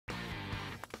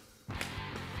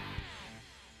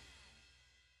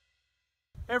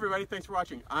Hey everybody, thanks for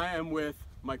watching. I am with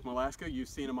Mike Malaska. You've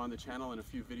seen him on the channel in a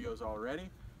few videos already.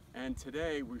 And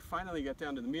today we finally get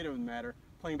down to the meat of the matter,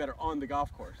 playing better on the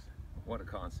golf course. What a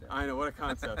concept. I know, what a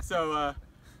concept. So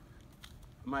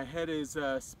my head is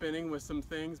spinning with some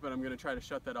things, but I'm going to try to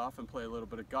shut that off and play a little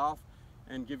bit of golf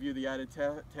and give you the added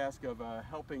task of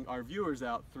helping our viewers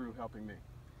out through helping me.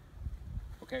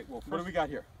 Okay, well, what do we got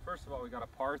here? First of all, we got a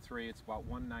par 3. It's about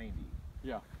 190.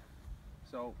 Yeah.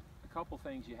 So a couple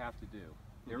things you have to do.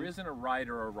 There isn't a right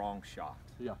or a wrong shot.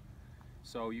 Yeah.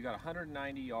 So you got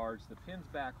 190 yards. The pin's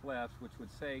back left, which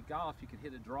would say golf, you could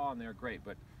hit a draw in there, great.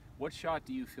 But what shot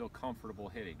do you feel comfortable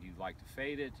hitting? Do you like to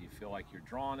fade it? Do you feel like you're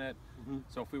drawing it?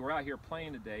 So if we were out here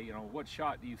playing today, you know, what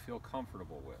shot do you feel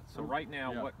comfortable with? So right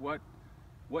now,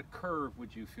 what curve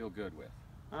would you feel good with?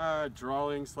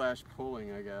 Drawing slash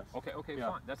pulling, I guess. Okay,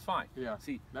 fine. That's fine. Yeah.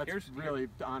 See, that's really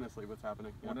honestly what's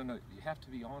happening. Well, no, you have to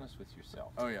be honest with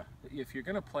yourself. Oh yeah. If you're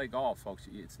going to play golf, folks,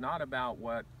 it's not about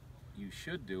what you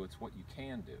should do, it's what you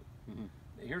can do.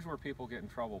 Here's where people get in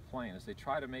trouble playing, is they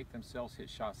try to make themselves hit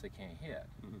shots they can't hit.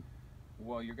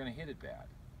 Well, you're going to hit it bad.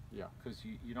 Yeah. Because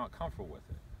you're not comfortable with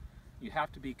it. You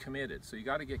have to be committed, so you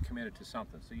got to get committed to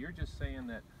something. So you're just saying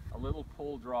that a little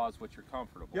pull draw is what you're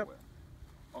comfortable with.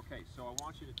 Okay, so I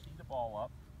want you to tee the ball up.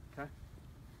 Okay.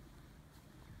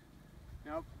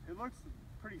 Now, it looks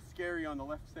pretty scary on the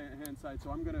left-hand side,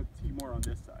 so I'm going to tee more on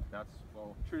this side. That's,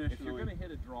 well, traditionally. If you're going to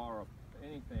hit a draw or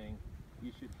anything,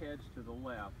 you should hedge to the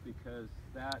left because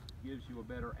that gives you a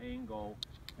better angle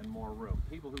and more room.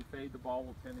 People who fade the ball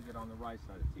will tend to get on the right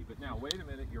side of the tee. But now, wait a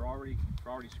minute, you've already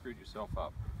screwed yourself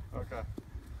up. Okay.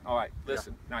 All right,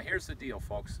 listen. Now, here's the deal,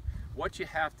 folks. What you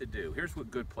have to do, here's what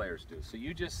good players do. So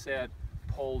you just said,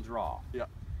 pull draw. Yeah.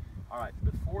 All right,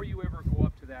 before you ever go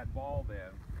up to that ball then,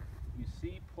 you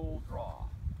see pull draw.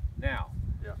 Now,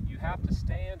 you have to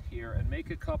stand here and make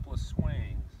a couple of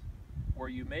swings where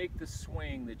you make the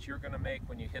swing that you're going to make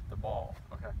when you hit the ball.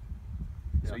 Okay.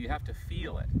 So you have to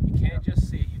feel it. You can't just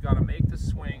see it. You got to make the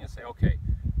swing and say, okay,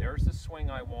 there's the swing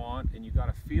I want, and you got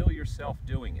to feel yourself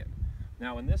doing it.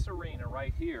 Now in this arena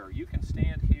right here, you can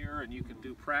stand here and you can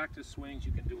do practice swings,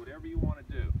 you can do whatever you want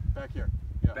to do. Back here.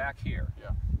 Back here. Yeah.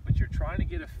 But you're trying to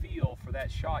get a feel for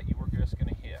that shot you were just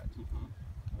going to hit.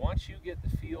 Once you get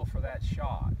the feel for that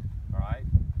shot, all right,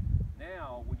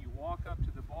 now when you walk up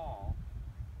to the ball,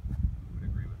 you would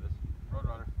agree with this,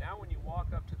 Roadrunner. Now when you walk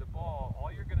up to the ball,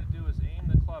 all you're going to do is aim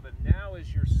the club, and now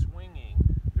as you're swinging,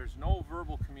 there's no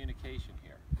verbal communication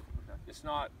here. It's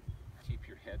not keep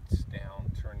your head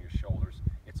down, turn your shoulders.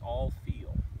 It's all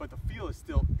feel. But the feel is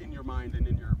still in your mind and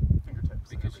in your fingertips.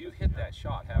 Because you hit that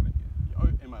shot, haven't you?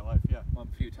 In my life, yeah. A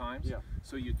few times? Yeah.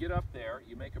 So you get up there,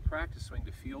 you make a practice swing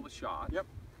to feel the shot. Yep.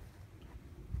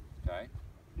 Okay?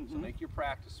 So make your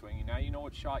practice swing. Now you know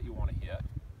what shot you want to hit.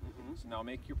 So now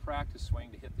make your practice swing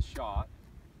to hit the shot.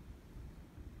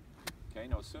 Okay,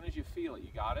 now as soon as you feel it, you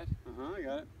got it? I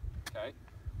got it. Okay.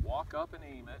 Walk up and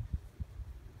aim it.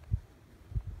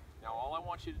 Now all I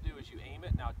want you to do is you aim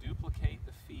it, now duplicate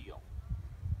the feel.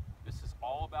 This is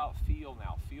all about feel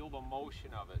now. Feel the motion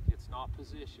of it. It's not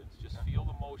positions. Just feel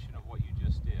the motion of what you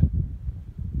just did.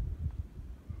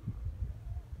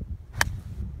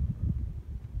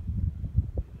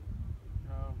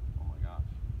 Oh my gosh.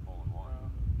 Hole in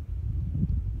one.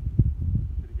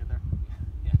 Did he get there?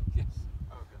 Yeah, yes.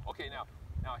 Okay, now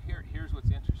here's what's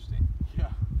interesting.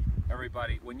 Yeah.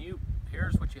 Everybody,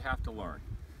 here's what you have to learn.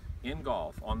 In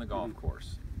golf, on the golf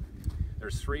course,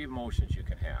 there's 3 emotions you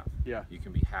can have. Yeah. You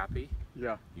can be happy.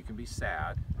 Yeah. You can be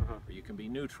sad. Or you can be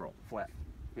neutral. Flat.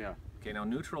 Yeah. Okay, now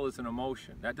neutral is an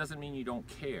emotion. That doesn't mean you don't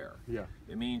care. Yeah.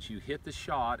 It means you hit the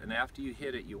shot, and after you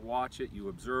hit it, you watch it, you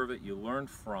observe it, you learn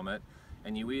from it,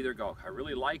 and you either go, I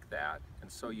really like that,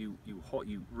 and so you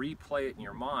replay it in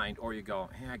your mind, or you go,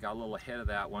 hey, I got a little ahead of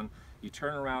that one. You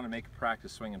turn around and make a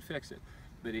practice swing and fix it.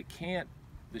 But it can't,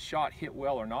 the shot hit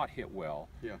well or not hit well,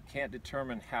 can't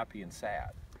determine happy and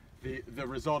sad. The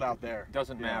result out there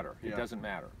doesn't matter. It doesn't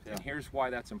matter. And here's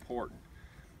why that's important.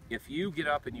 If you get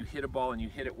up and you hit a ball and you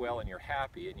hit it well and you're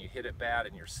happy, and you hit it bad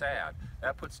and you're sad,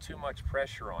 that puts too much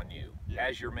pressure on you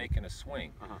as you're making a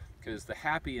swing. Because the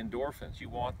happy endorphins, you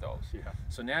want those.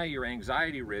 So now you're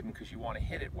anxiety ridden because you want to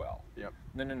hit it well.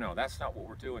 No, that's not what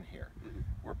we're doing here.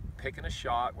 We're picking a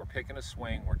shot, we're picking a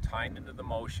swing, we're tying into the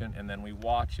motion, and then we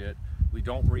watch it. We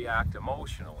don't react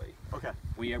emotionally.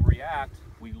 We react,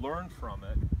 we learn from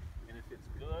it, and if it's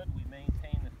good, we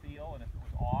maintain the feel, and if it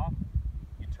was off,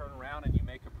 you turn around and you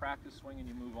make a practice swing and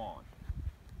you move on.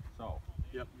 So.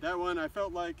 Yep, that one I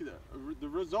felt like the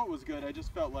result was good. I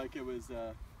just felt like it was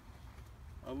a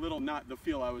little not the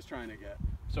feel I was trying to get.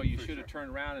 So you should have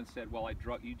turned around and said, well,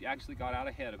 you actually got out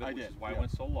ahead of it, which is why it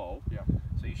went so low. Yeah.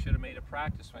 So you should have made a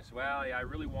practice swing. So, well, yeah, I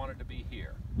really wanted to be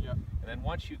here. Yep. And then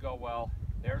once you go, well,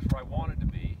 there's where I wanted to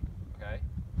be, okay?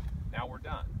 Now we're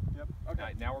done. Yep.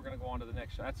 Okay. Now we're going to go on to the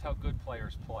next shot. That's how good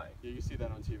players play. Yeah, you see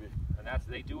that on TV. And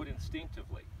they do it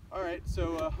instinctively. All right,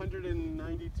 so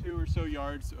 192 or so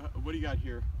yards. What do you got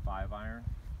here? 5-iron.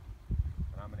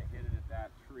 And I'm going to hit it at that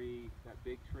tree, that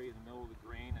big tree in the middle of the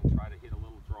green, and try to hit a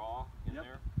little draw in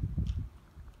there.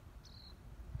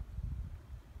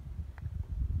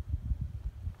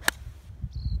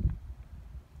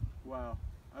 Wow,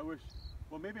 I wish,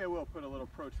 well maybe I will put a little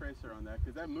Pro Tracer on that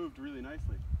because that moved really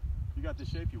nicely. You got the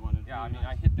shape you wanted. Yeah, really I mean,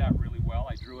 nice. I hit that really well.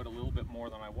 I drew it a little bit more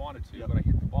than I wanted to, but I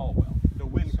hit the ball well. The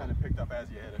wind kind of picked up as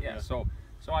you hit it. Yeah, so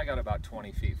I got about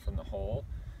 20 feet from the hole,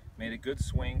 made a good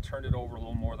swing, turned it over a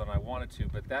little more than I wanted to,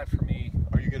 but that for me.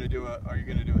 Are you gonna do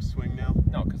a swing now?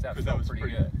 No, because that was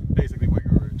pretty good. Basically what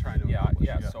you were trying to accomplish.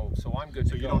 Yeah. So I'm good to go.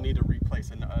 So you don't need to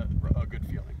replace a good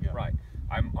feeling. Yeah. Right.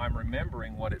 I'm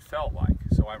remembering what it felt like.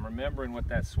 So I'm remembering what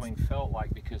that swing felt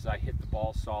like because I hit the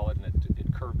ball solid and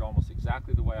it curved almost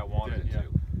exactly the way I wanted it to.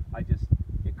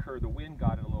 It curved, the wind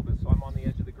got it a little bit, so I'm on the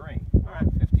edge of the green. All right.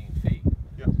 15 feet.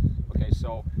 Yeah. Okay,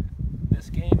 so this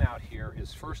game out here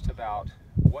is first about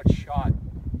what shot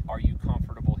are you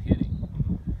comfortable hitting?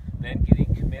 Then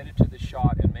getting committed to the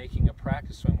shot and making a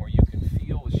practice swing where you can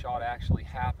feel the shot actually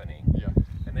happening. Yeah.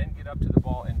 And then get up to the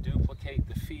ball and duplicate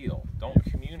the feel. Don't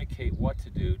communicate what to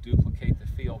do, duplicate the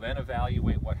feel, then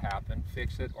evaluate what happened,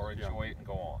 fix it, or enjoy it and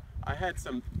go on. I had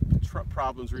some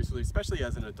problems recently, especially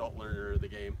as an adult learner of the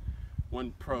game.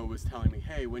 One pro was telling me,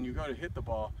 hey, when you go to hit the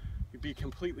ball, you be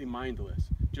completely mindless.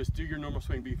 Just do your normal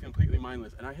swing, be completely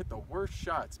mindless. And I hit the worst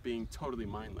shots being totally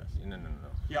mindless. No.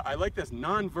 Yeah, I like this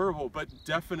non-verbal, but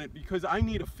definite, because I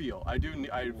need a feel.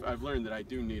 I've learned that I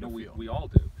do need a feel. We all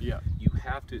do. Yeah. You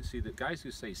have to see the guys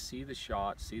who say, see the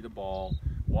shot, see the ball,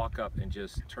 walk up and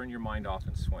just turn your mind off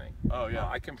and swing. Oh yeah.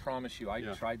 I can promise you, I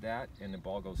tried that and the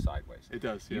ball goes sideways. It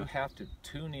does, yeah. You have to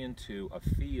tune into a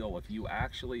feel of you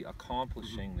actually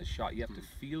accomplishing the shot. You have to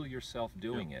feel yourself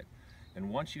doing it. And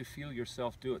once you feel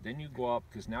yourself do it, then you go up,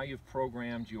 because now you've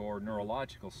programmed your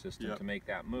neurological system to make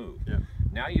that move. Yeah.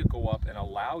 Now you go up and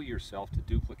allow yourself to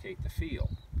duplicate the feel.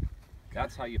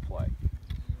 That's how you play.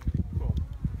 Cool.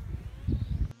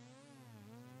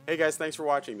 Hey guys, thanks for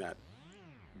watching that.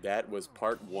 That was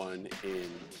part 1 in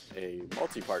a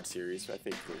multi-part series, I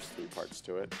think there's 3 parts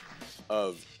to it,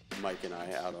 of Mike and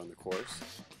I out on the course.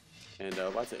 And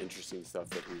lots of interesting stuff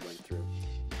that we went through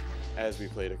as we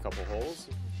played a couple holes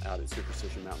out at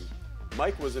Superstition Mountain.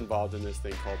 Mike was involved in this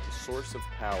thing called the Source of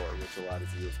Power, which a lot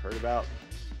of you have heard about.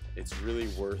 It's really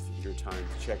worth your time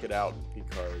to check it out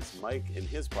because Mike, in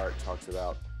his part, talks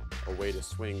about a way to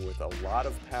swing with a lot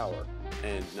of power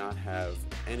and not have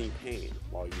any pain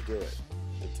while you do it.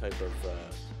 The type of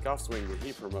golf swing that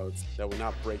he promotes that will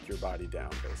not break your body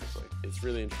down, basically. It's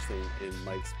really interesting in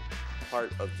Mike's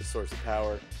part of the Source of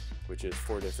Power, which is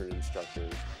 4 different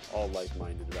instructors, all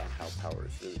like-minded about how power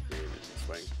is really created in the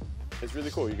swing. It's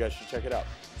really cool. You guys should check it out.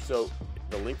 So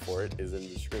the link for it is in the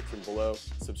description below.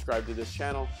 Subscribe to this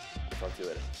channel. I'll talk to you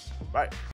later. Bye.